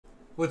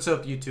What's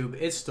up, YouTube?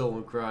 It's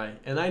Stolen Cry,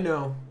 and I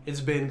know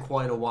it's been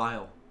quite a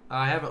while.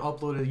 I haven't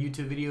uploaded a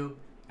YouTube video,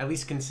 at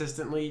least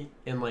consistently,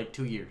 in like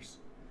 2 years.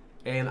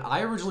 And I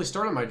originally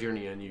started my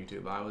journey on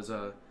YouTube. I was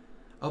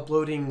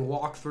uploading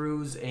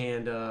walkthroughs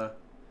and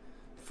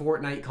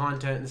Fortnite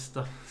content and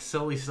stuff,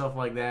 silly stuff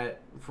like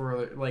that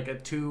for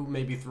like 2,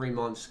 maybe 3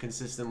 months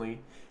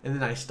consistently. And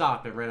then I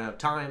stopped. I ran out of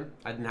time.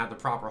 I didn't have the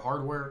proper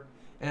hardware.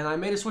 And I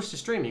made a switch to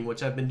streaming,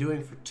 which I've been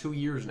doing for 2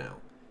 years now.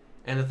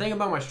 And the thing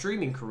about my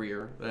streaming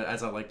career,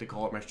 as I like to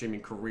call it, my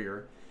streaming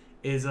career,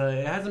 is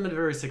it hasn't been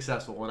very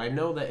successful. And I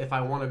know that if I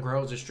want to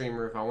grow as a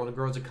streamer, if I want to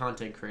grow as a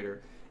content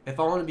creator, if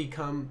I want to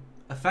become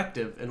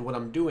effective in what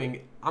I'm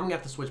doing, I'm going to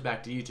have to switch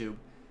back to YouTube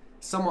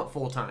somewhat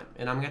full-time.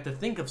 And I'm going to have to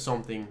think of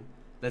something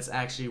that's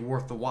actually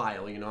worth the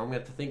while. You know, I'm going to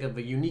have to think of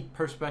a unique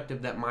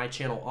perspective that my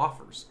channel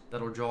offers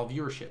that'll draw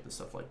viewership and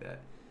stuff like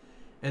that.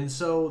 And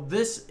so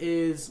this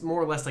is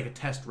more or less like a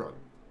test run.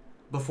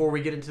 Before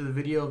we get into the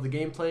video of the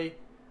gameplay,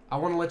 I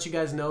want to let you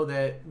guys know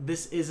that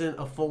this isn't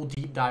a full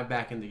deep dive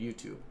back into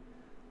YouTube.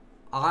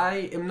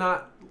 I am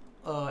not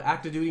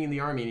active duty in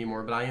the Army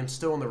anymore, but I am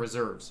still in the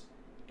reserves.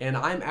 And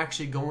I'm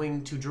actually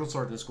going to drill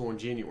sergeant school in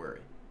January.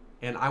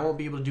 And I won't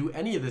be able to do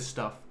any of this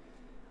stuff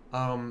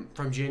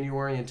from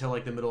January until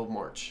like the middle of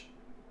March.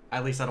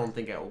 At least I don't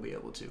think I will be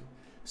able to.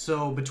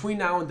 So between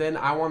now and then,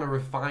 I want to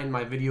refine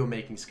my video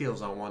making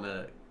skills. I want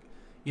to,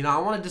 I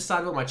want to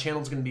decide what my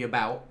channel is going to be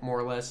about, more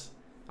or less.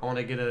 I want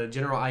to get a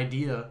general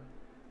idea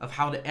of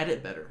how to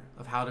edit better,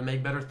 of how to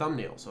make better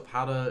thumbnails, of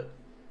how to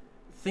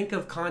think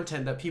of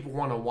content that people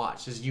want to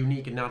watch is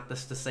unique and not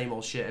just the same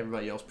old shit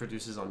everybody else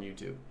produces on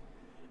YouTube.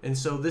 And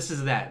so this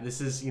is that.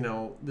 This is,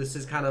 this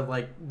is kind of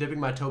like dipping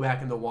my toe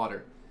back in the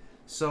water.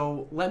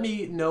 So let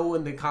me know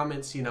in the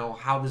comments,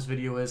 how this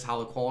video is, how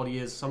the quality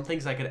is, some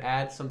things I could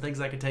add, some things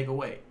I could take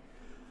away.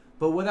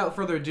 But without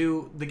further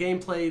ado, the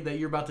gameplay that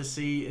you're about to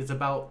see is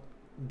about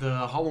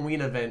the Halloween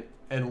event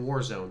in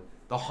Warzone.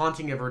 The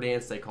Haunting of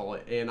Verdansk, they call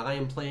it, and I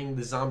am playing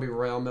the Zombie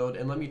Royale mode,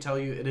 and let me tell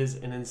you, it is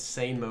an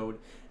insane mode,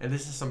 and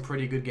this is some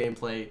pretty good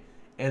gameplay,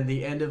 and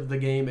the end of the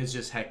game is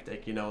just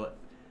hectic,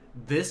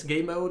 This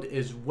game mode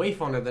is way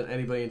funner than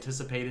anybody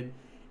anticipated,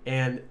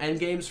 and end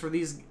games for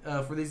these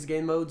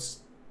game modes,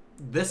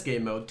 this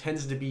game mode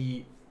tends to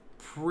be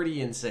pretty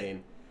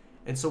insane.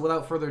 And so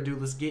without further ado,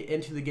 let's get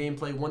into the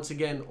gameplay. Once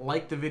again,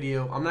 like the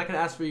video. I'm not going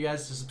to ask for you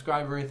guys to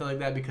subscribe or anything like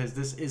that because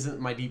this isn't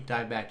my deep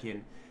dive back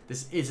in.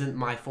 This isn't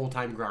my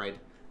full-time grind.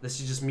 This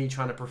is just me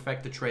trying to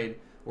perfect the trade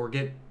or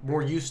get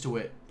more used to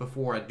it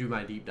before I do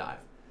my deep dive.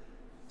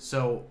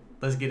 So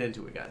let's get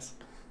into it, guys.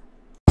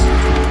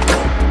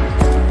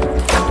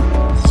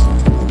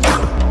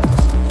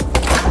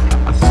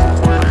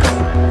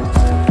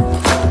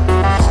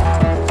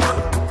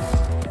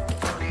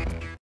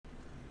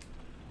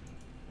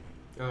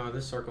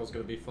 This circle's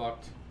gonna be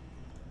fucked.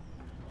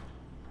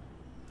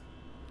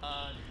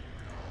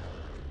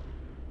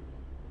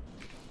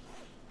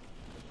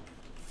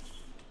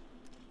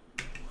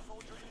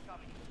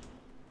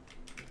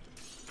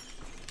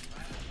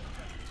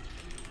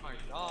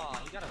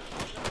 You gotta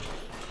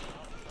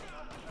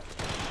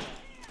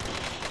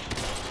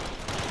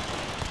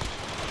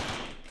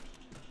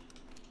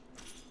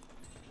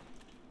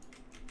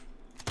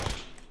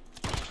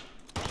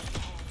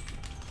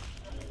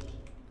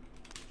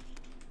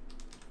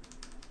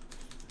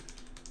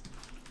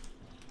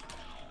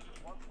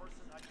one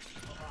person I can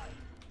keep alive.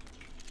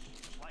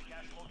 Like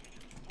Ash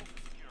located, book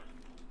secure.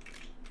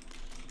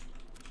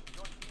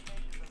 Your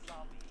teammate is a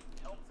zombie.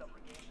 Help them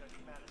regain their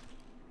humanity.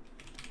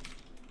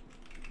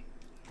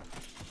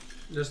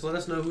 Just let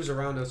us know who's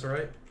around us,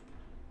 alright?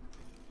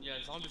 Yeah,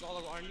 zombies all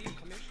over R&D.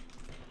 Come in.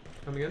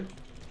 Coming in.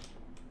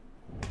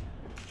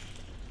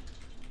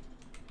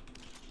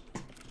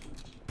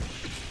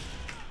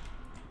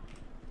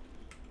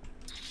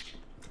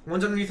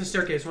 One's underneath the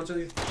staircase. One's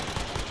underneath.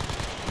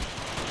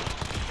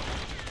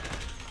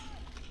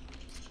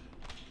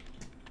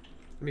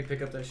 Let me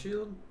pick up that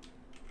shield.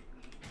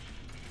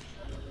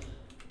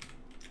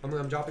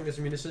 I'm dropping this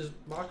munitions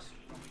box.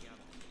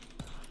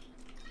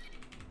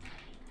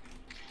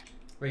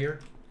 Right here.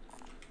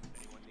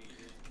 Anyone needs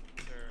it?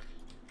 Sir.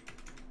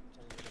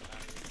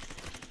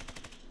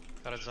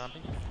 Got a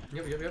zombie?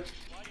 Yep.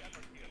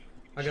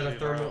 I got a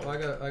thermal. I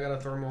got a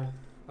thermal.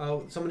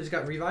 Oh, somebody's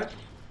got revived?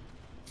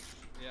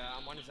 Yeah,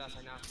 I'm on his ass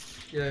right now.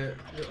 Yeah.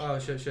 Oh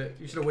shit.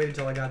 You should have waited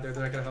till I got there.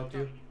 Then I could have helped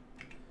you.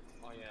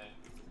 Oh yeah.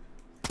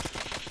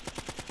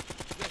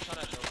 You get shot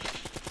at though.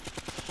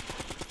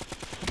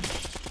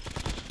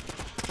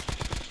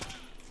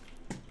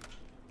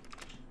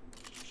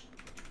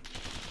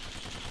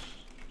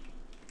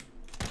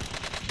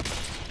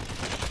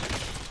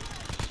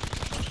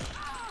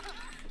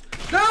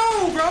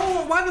 No,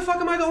 bro! Why the fuck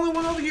am I the only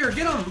one over here?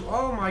 Get him!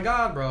 Oh my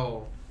god,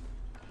 bro.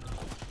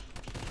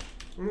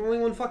 I'm the only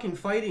one fucking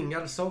fighting.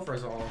 Got a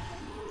sulfur's all.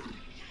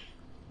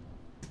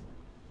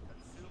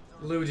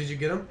 Lou, did you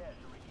get him?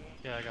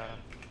 Yeah, I got him.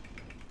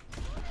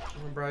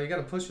 Oh, bro, you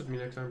gotta push with me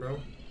next time, bro.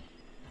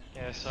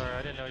 Yeah, sorry,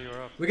 I didn't know you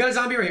were up. We got a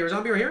zombie right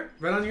here.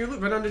 Right on you,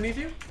 right underneath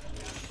you.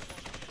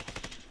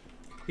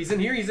 He's in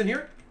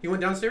here. He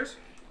went downstairs.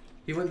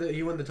 He went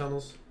the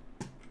tunnels.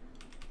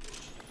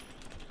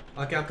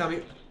 Okay, I'm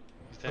coming.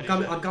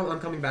 I'm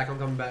coming back. I'm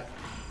coming back.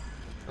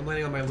 I'm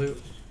landing on my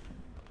loot.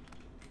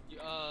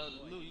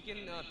 Lou, you can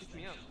pick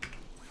me up.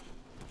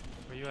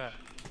 Where you at?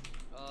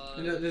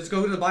 Just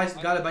go to the buy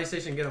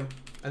station and get him.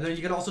 And then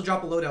you can also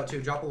drop a loadout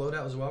too. Drop a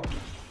loadout as well.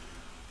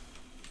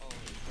 Oh,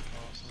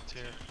 someone's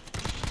here.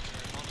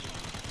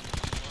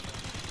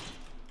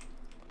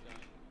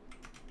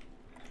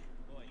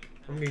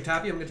 I'm gonna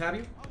tap you.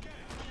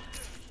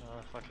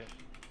 Fuck it.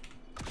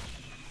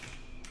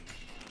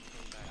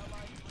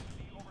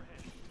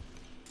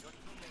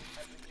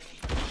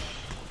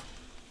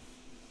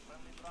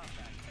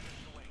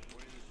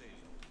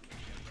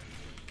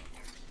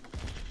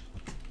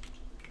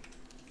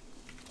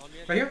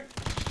 Right here.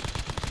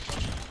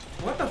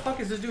 What the fuck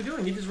is this dude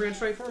doing? He just ran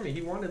straight for me.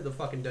 He wanted the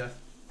fucking death.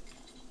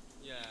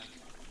 Yeah.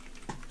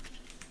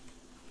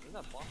 Where's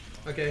that box?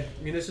 Okay,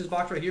 munitions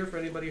box right here for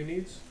anybody who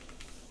needs.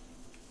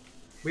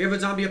 We have a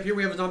zombie up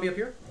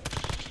here.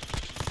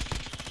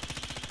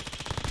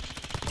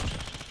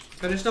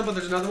 Finished him, but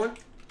there's another one.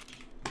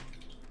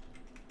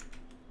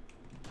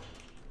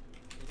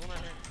 There's one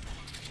right here.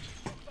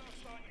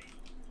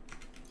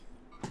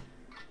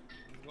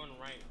 He's going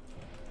right.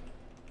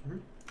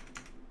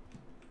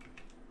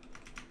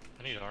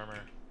 I need armor.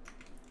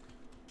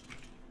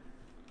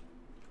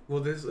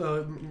 Well, there's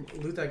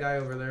loot that guy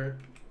over there.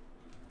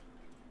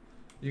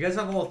 You guys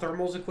have all the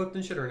thermals equipped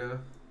and shit or no?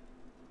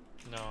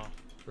 No.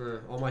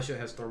 All my shit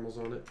has thermals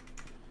on it.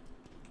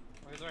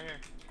 Oh, he's right here.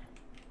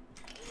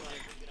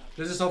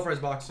 There's a self-res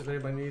box if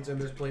anybody needs,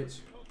 and there's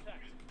plates.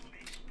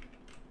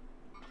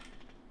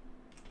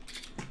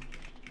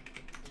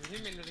 There's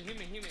a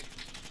human.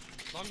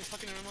 Zombie's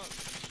fucking him up.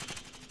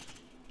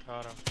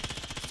 Got him.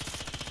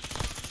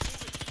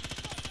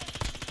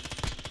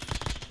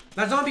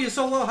 That zombie is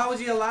so low. How is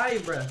he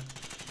alive, bruh?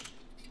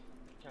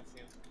 Can't see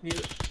him.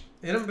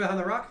 Hit him behind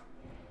the rock.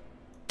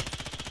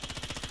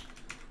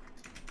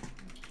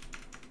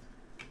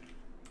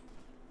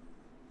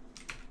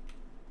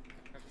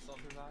 Got the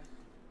self-revive.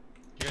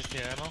 You guys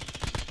need ammo? I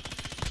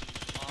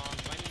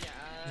need to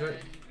add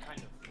Right. kind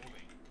of.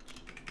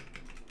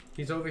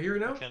 He's over here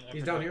now.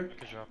 He's down here. I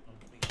could drop him.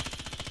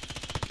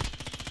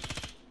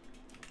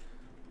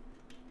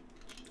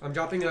 I'm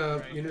dropping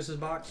a munitions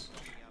box.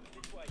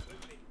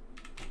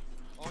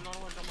 Oh no,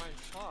 it's on my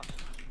spot.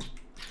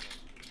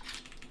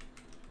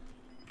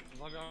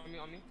 Zombie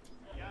on me.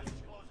 Gas is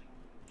closing.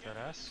 Dead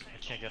ass? I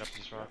can't get up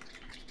this rock.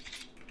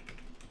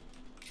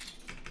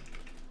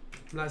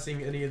 I'm not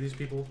seeing any of these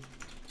people.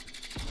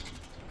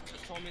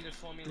 There's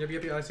 4 me.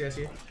 Yep, I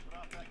see.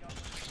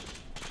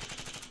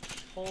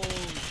 Holy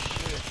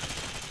shit.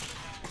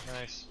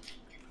 Nice.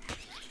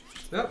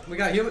 Yep, we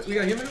got human.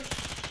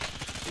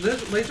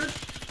 Laser.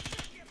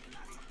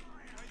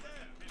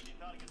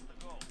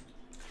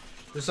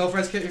 There's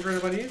self-res kit here for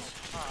anybody needs.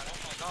 Oh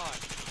my god.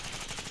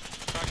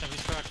 Cracked him,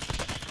 he's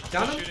cracked.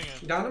 Down I'm him. shooting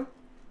him. Down him.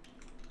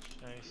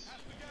 Nice.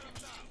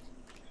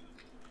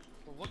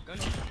 Well, what gun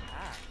do you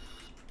have?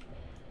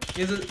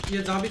 He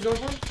has zombies going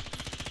for him.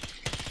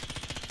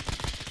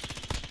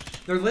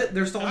 They're lit.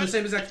 They're still in the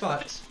same exact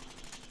spot.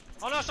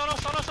 On us! On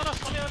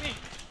me!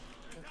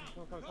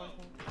 Come.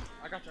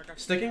 I got you.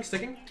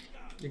 Sticking.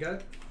 You got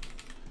it.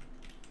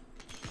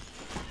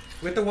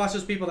 We have to watch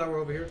those people that were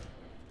over here.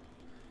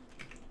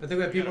 I think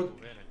we have people.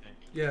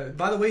 Yeah.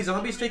 By the way,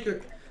 zombies take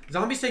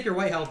your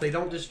white health. They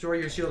don't destroy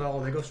your shield at all.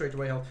 They go straight to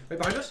white health. Right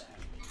behind us.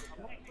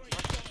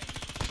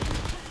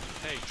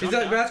 Hey, He's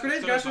got grass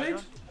grenades.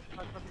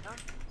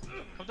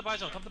 Come to buy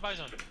zone.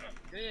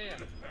 Yeah.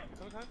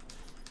 Come.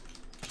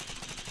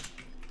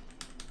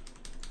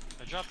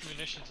 I dropped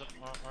munitions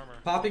armor.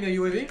 Popping a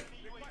UAV.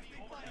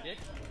 Did?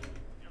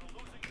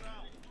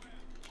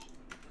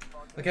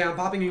 Okay, I'm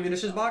popping a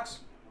munitions box.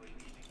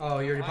 Oh,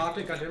 you already popped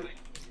it. Goddamn.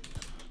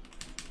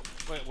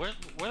 Wait, where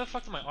the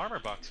fuck did my armor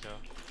box go?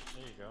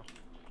 There you go.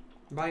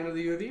 Buying another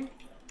UAV.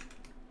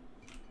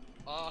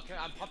 Okay,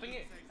 I'm popping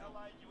it.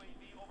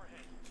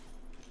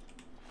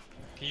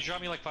 Can you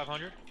drop me like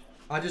 500?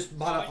 I just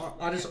bought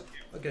I just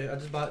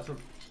bought some.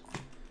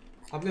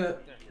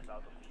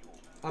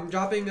 I'm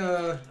dropping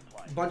a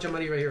bunch of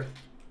money right here.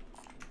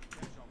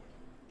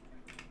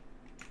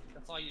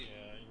 That's all you.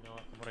 Yeah, you know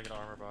what? I'm gonna get an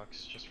armor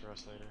box just for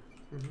us later.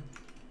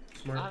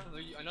 Smart. I have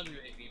another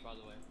UAV, by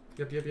the way.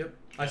 Yep.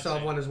 I still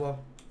have one as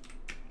well.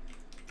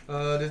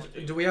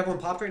 Do we have one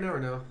popped right now or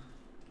no?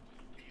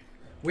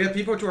 We have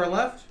people to our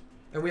left,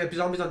 and we have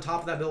zombies on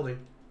top of that building.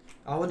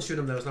 I wouldn't shoot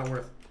them though. It's not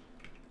worth.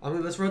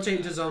 Let's rotate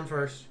into zone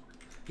first.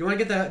 Do you want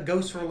to get that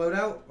ghost for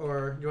loadout,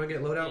 or do you want to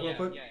get loadout real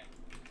quick?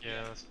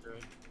 Yeah, let's do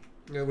it.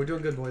 Yeah, we're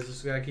doing good, boys.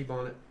 Just gotta keep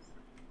on it.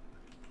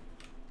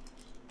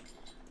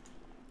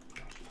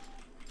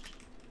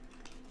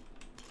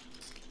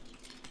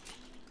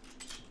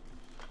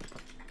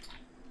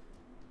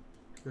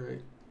 All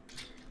right.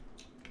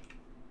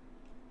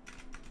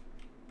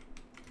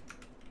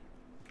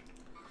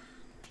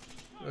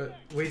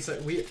 Wait a sec.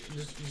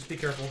 Just be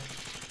careful.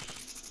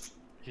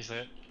 He's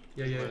lit.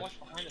 Yeah. Watch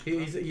behind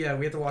us, We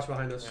have to watch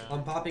behind us. Yeah.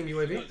 I'm popping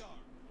UAV.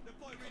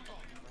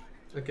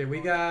 Okay, we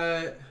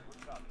got.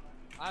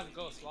 I have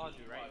ghost lodge,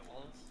 right?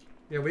 All this.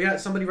 Yeah, we got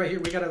somebody right here.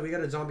 We got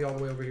a zombie all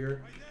the way over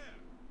here.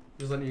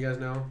 Just letting you guys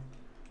know.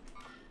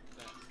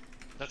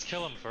 Let's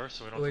kill him first,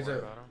 so we don't have to worry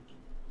about him.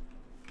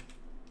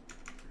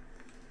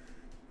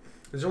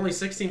 There's only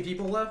 16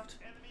 people left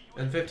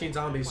and 15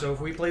 zombies, so if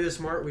we play this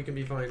smart, we can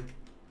be fine.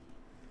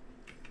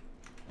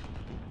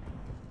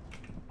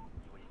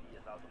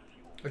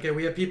 Okay,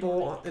 we have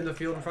people in the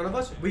field in front of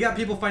us. We got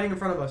people fighting in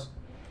front of us.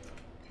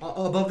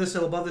 Above this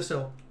hill, above this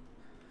hill.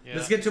 Yeah.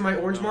 Let's get to my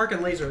orange mark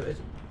and laser. Going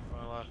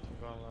left, I'm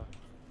going left.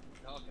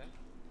 Oh, okay.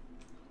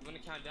 I'm gonna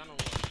count down on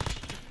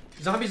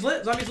one. Zombies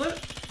lit, zombies lit.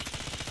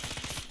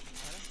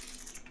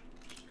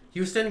 He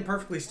was standing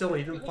perfectly still and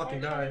he didn't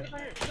fucking die.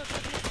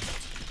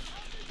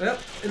 Yep,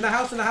 in the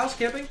house,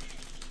 camping.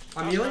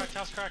 I'm healing.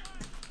 House cracked.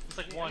 It's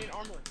like one. I need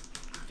armor.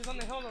 He's on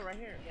the hill though, right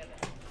here.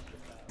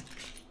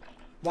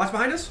 Watch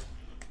behind us.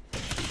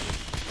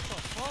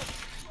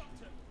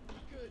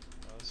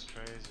 That's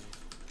crazy.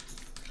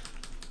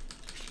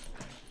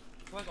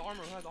 Who has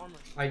armor? Who has armor?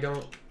 I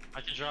don't.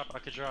 I could drop.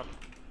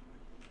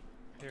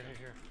 Here.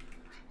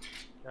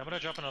 Yeah, I'm gonna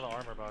drop another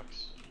armor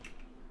box.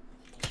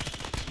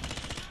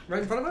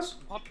 Right in front of us?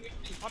 Pop your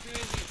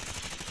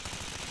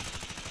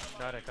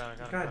Got it.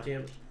 God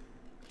damn it.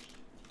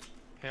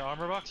 Okay,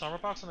 armor box on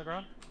the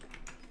ground.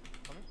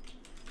 Coming.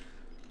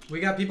 We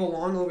got people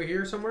long over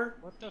here somewhere.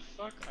 What the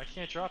fuck? I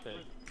can't drop it.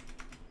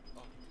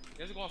 Oh. You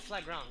guys are going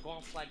flat ground. Go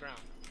on flat ground.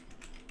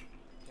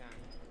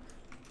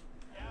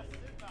 Yeah.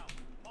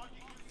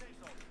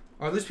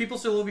 Are those people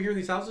still over here in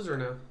these houses or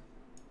no?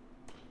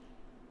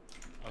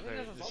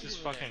 Okay, this is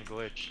fucking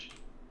glitched.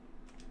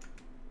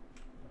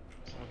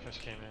 Someone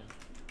just came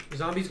in.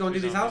 Zombies going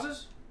through these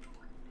houses?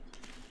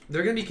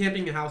 They're gonna be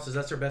camping in houses.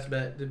 That's their best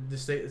bet. To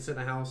stay sit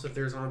in a house if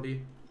there's a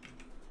zombie.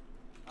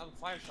 I have a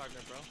fire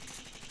shotgun, bro.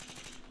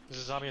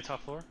 There's a zombie on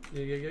top floor.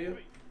 Yeah. The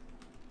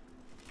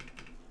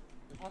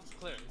house is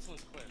clear. This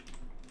one's clear.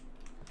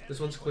 This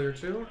one's clear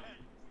too.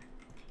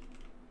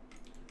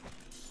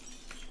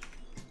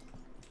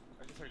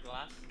 I just heard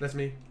glass. That's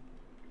me.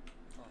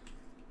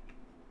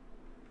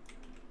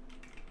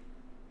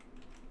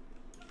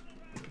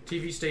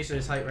 TV station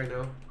is height right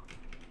now.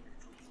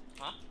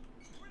 Huh?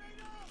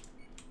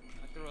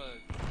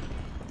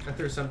 I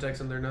threw some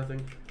text in there,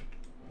 nothing.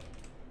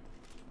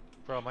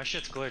 Bro, my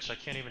shit's glitched. I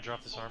can't even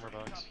drop this armor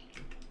box.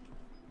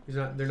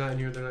 They're not in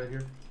here, they're not in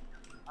here.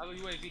 I have a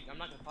UAV. I'm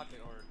not gonna pop it,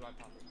 or do I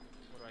pop it?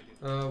 What do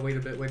I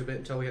do? Wait a bit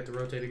until we have to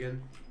rotate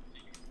again.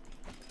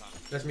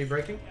 That's me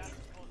breaking.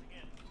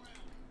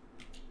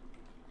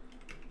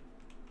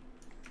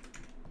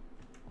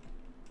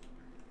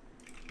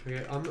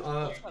 Okay,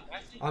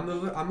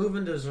 I'm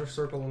moving to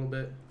circle a little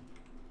bit.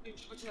 Hey,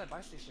 go to that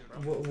buy station,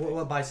 bro.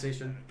 What buy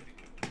station?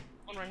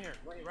 One right here,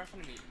 right in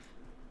front of me.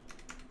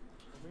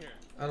 Over here.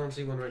 I don't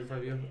see one right in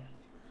front of you.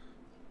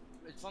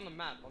 It's on the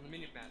map, on the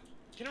mini map.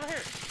 Get him right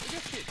here. Look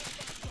at this kid.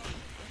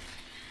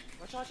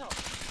 Watch out.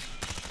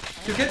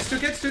 Two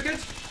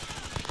kids.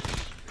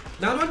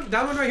 Down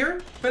one right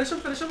here. Finish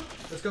him.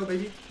 Let's go,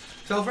 baby.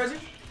 Self-resing.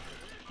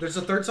 There's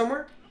a third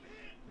somewhere.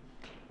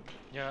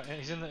 Yeah,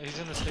 he's in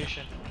the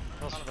station.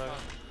 He'll survive.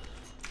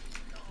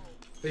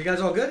 Are you guys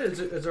all good?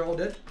 Is they all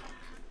dead?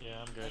 Yeah,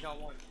 I'm good. I got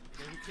one.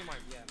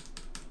 Yeah.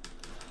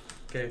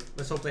 Okay,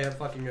 let's hope they have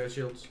fucking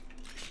shields.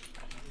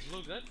 Is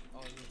Lou good?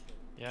 Oh, he's good.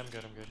 Yeah, I'm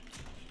good.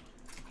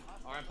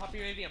 Alright, I'm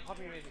popping UAV.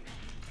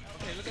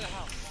 Okay, look at the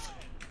house.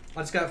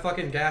 I just got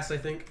fucking gas, I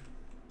think.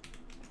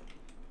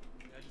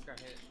 Yeah, I just got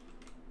hit.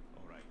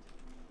 Alright.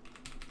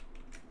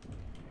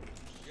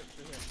 Yep,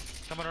 through here.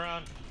 Coming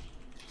around.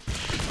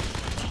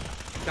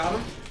 Got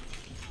him.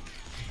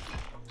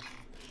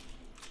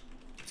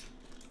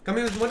 Come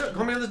in this window.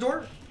 Come in this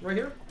door. Right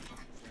here.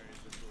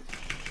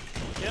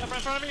 Yeah, in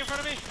front of me.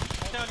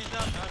 He's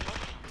down.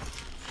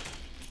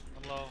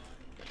 I'm low.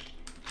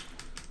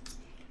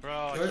 Bro,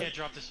 I can't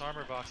drop this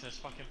armor box and it's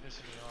fucking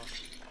pissing me off.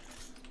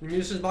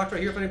 Munitions box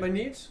right here if anybody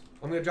needs.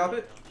 I'm gonna drop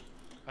it.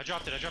 I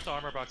dropped it. I dropped the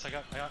armor box. I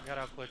got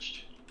out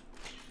glitched.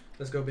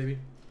 Let's go, baby.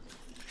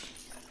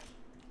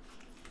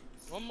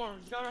 One more.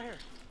 He's got right here.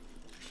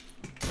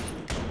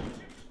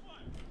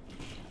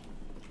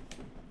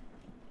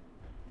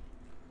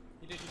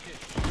 He did.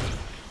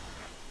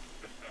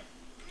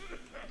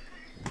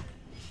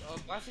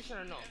 Buy station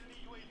or no?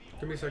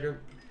 Give me a second.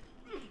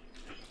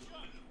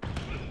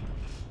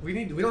 We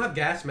don't have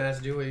gas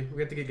masks, do we?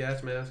 We have to get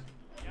gas masks.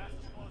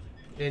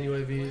 And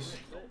UAVs.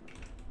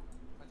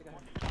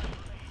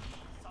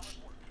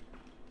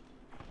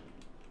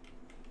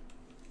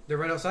 They're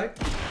right outside.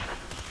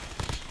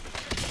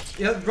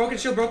 Yeah, broken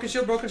shield. Got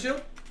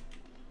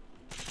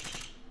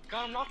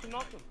him, knocked him. No,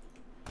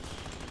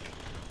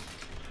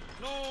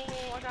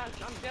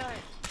 I'm dead.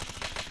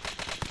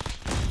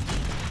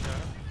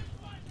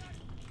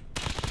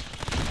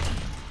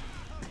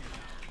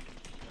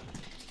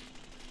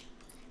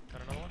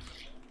 Got another one?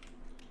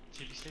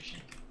 TV station?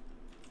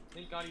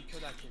 Thank God you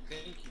killed that kid.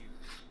 Thank you.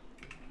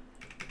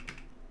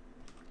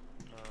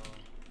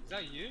 Is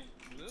that you,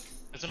 Lou?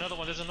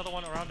 There's another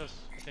one around us,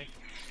 I think.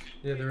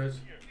 Yeah, there is.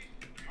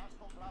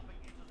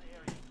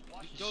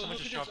 You Yo, Someone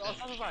look just at this.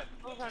 dropped in.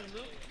 Self-revive,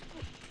 Luke.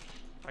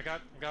 I got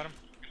him.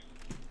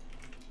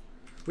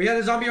 We got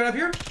a zombie right up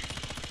here.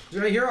 He's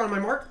right here on my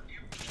mark.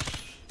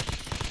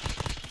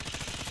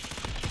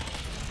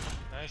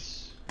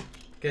 Nice.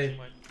 Okay.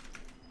 I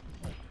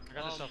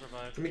got the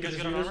self-revive. let me You get guys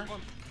this got an unit.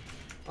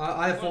 armor?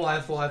 I have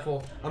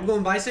full. I'm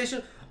going buy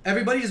station.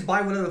 Everybody just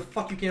buy whatever the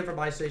fuck you can for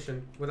buy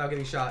station without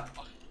getting shot.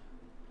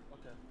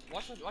 Okay.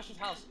 Watch his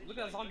house. Look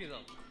at that zombie though.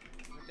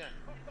 Right there.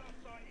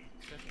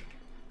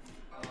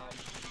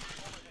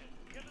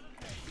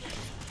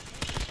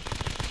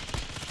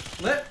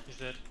 Lit. He's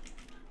dead.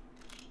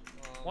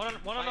 One on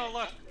the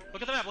left.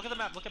 Look at the map. Look at the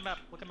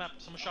map.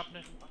 Someone's shopping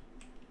it.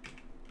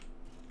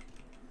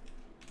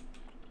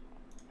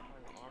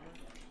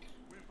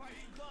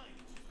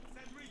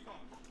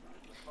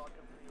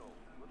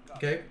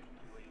 Okay.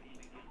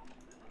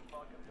 Yeah,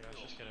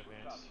 let's just get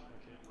advanced.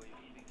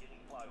 Okay.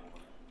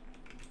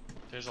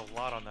 There's a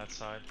lot on that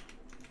side.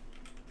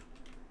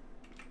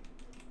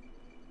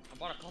 I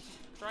bought a cluster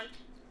strike.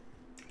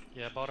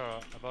 Yeah, I bought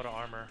an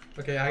armor.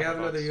 Okay, I have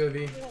another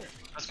UAV.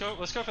 Let's go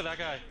for that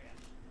guy.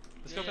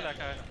 Let's go for that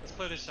guy. Let's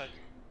clear this side.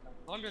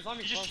 Zombie.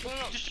 Just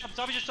jump.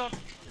 Zombie just jumped.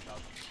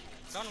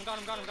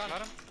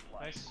 Got him.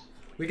 Nice.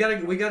 We got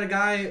a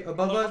guy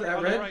above us at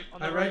on the red. right, on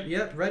the At right. red.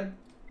 Yep, red.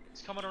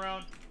 He's coming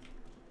around.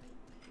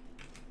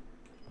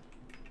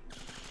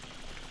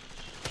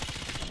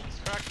 He's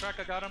crack.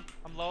 I got him.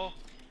 I'm low.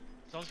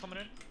 Zone's coming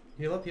in.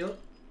 Heal up. Alright,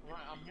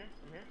 I'm here.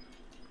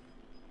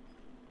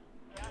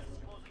 Gas is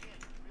closing in.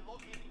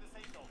 Relocating the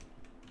safe zone.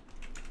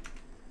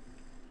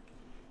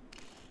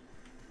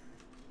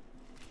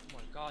 Oh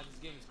my god, this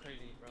game is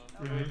crazy, bro.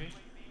 Maybe.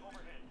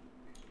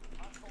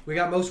 We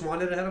got most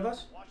wanted ahead of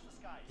us. Watch the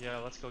sky. Yeah,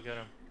 let's go get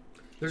him.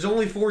 There's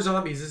only 4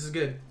 zombies. This is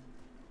good.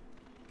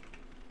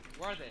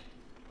 Where are they?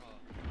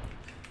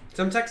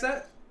 Some text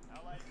that.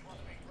 Allies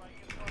clustering right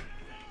in front of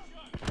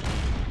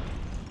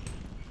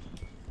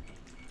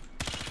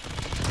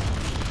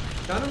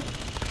you. Got him.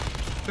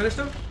 Finished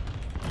him.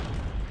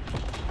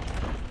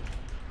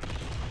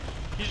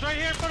 He's right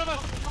here in front of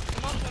us.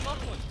 I'm up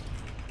one.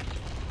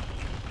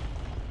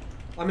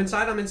 I'm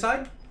inside. I'm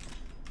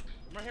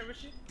right here,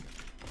 Richie.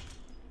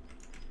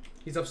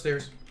 He's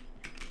upstairs.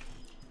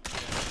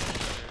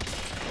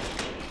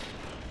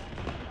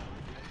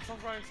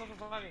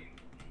 Self-reviving.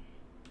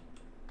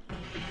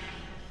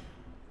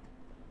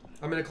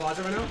 I'm in a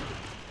closet right now.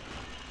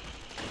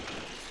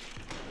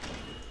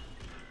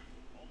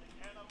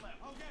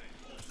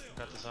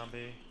 Got the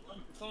zombie.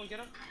 Someone get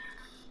him?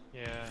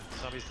 Yeah,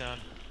 zombie's down.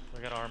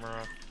 We got armor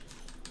up.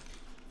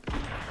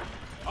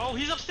 Oh,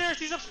 he's upstairs.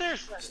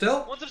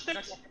 Still? One's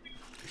upstairs.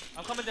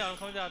 I'm coming down.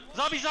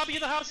 Zombie in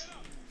the house.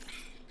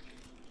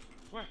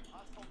 Where?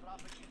 Hostile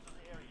dropping into the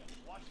area.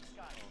 Watch the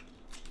sky.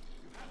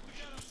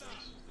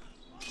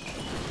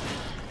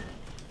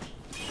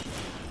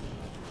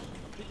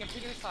 I'm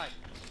peeking inside.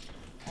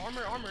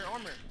 Armor. On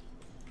the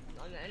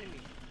enemy.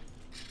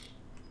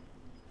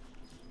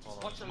 Hold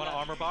on. Watch I'm your on an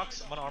left. armor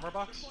box.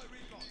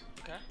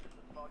 Okay.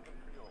 Armor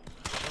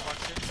box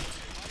here.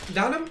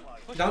 Down him.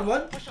 Down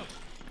one. Push him.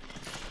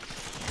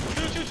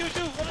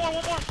 Two. One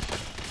more.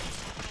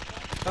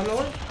 Down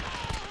another one.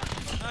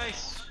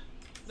 Nice.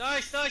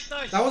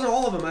 That wasn't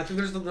all of them. I think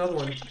there's another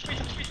one.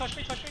 Touch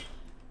me.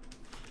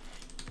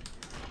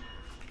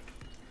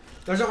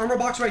 There's an armor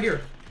box right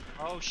here.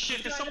 Oh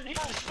shit, there's someone here.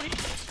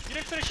 You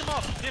didn't finish him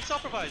off. You didn't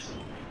self-revive.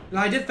 No,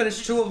 I did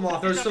finish 2 of them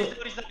off. There's still.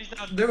 He's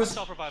down. There was- I'm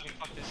self-reviving.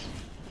 Fuck this.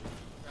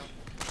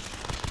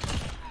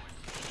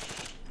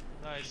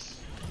 Nice.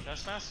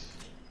 That's fast.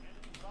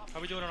 How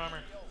we doing on armor?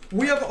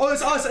 We have. Oh,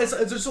 it's us. It's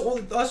just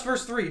us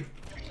versus 3,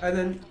 and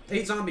then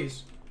 8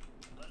 zombies.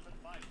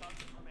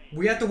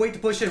 We have to wait to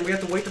push in. So I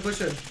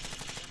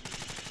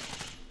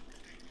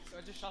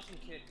just shot some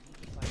kid.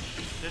 He's just like...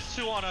 There's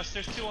two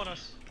on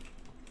us.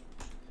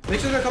 Make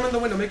sure they're coming in the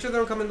window. Make sure they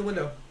don't come in the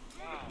window.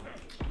 Wow.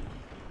 I'm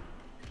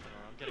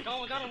getting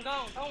Got him.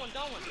 Down one.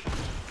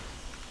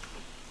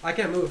 I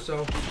can't move,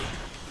 so.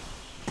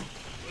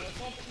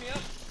 Someone pick me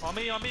up. On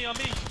me. Moving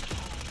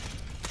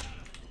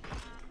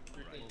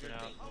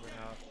out.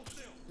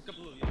 Pick up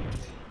blue. Yeah.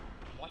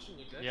 Watching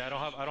you good. Yeah, I don't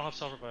have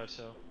self-revive,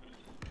 so.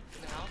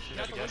 In the house. Should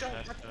Got have the a gas window.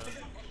 mask. Got the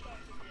window.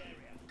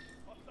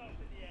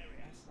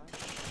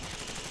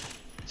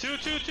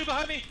 Two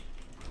behind me.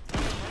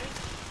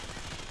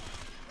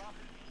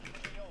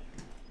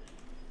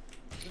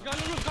 He's got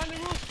on the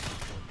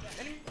roof.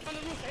 Enemy on the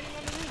roof.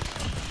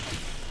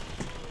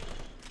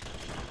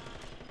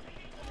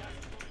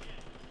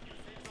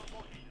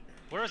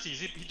 Where is he?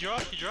 He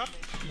dropped?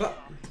 But.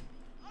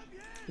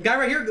 Guy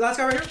right here. Last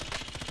guy right here.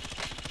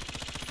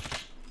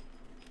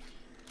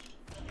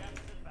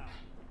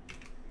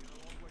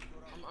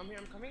 I'm here.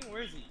 I'm coming.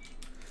 Where is he?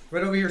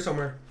 Right over here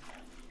somewhere.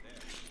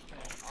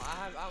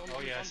 Oh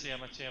yeah, I see him.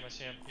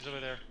 He's over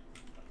there.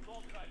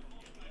 Right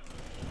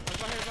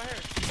here.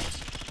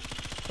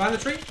 Behind the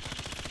tree.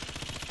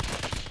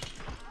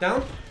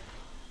 Down.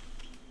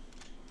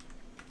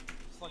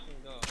 Fucking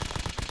go.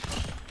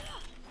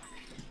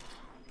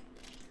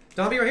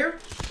 Zombie right here.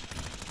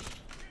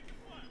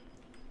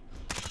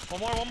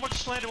 One more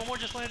just landed. One more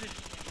just landed.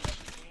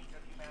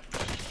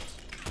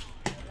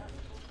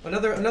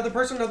 Another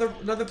person,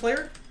 another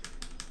player.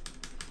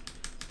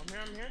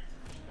 I'm here.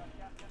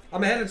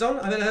 I'm ahead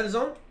of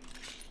zone.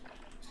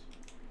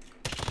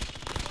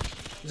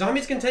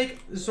 Zombies can take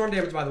storm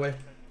damage, by the way.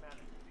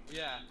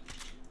 Yeah.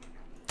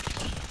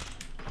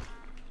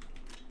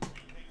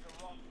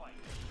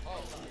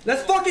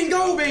 Let's fucking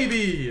go,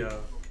 baby!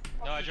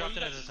 No, I dropped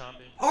it as a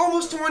zombie.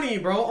 Almost 20,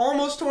 bro.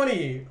 Almost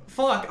 20.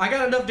 Fuck, I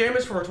got enough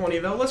damage for a 20,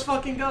 though. Let's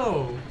fucking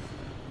go.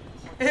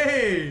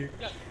 Hey!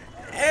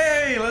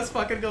 Hey, let's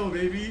fucking go,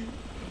 baby.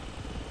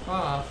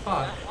 Ah,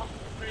 fuck.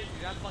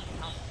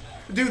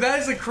 Dude, that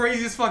is the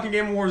craziest fucking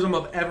game of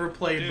Warzone I've ever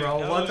played, Dude,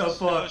 bro. What the fuck?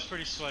 That was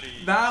pretty sweaty.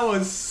 That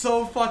was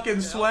so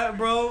fucking sweat,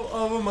 bro.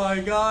 Oh my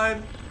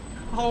god.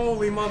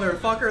 Holy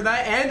motherfucker.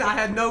 That and I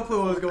had no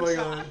clue what was going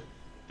on.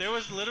 There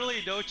was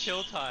literally no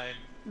chill time.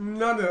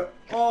 None of.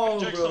 Oh,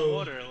 Drink some bro.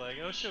 water. Like,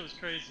 oh shit was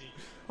crazy.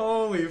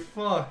 Holy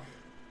fuck.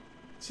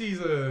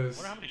 Jesus.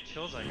 I wonder how many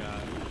kills I got.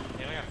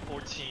 Yeah, I got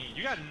 14.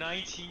 You got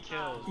 19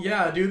 kills.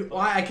 Yeah, dude. Well,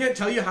 I can't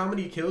tell you how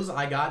many kills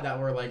I got that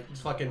were like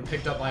fucking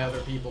picked up by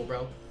other people,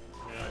 bro.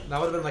 Yeah. That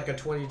would have been like a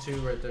 22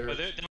 right there. But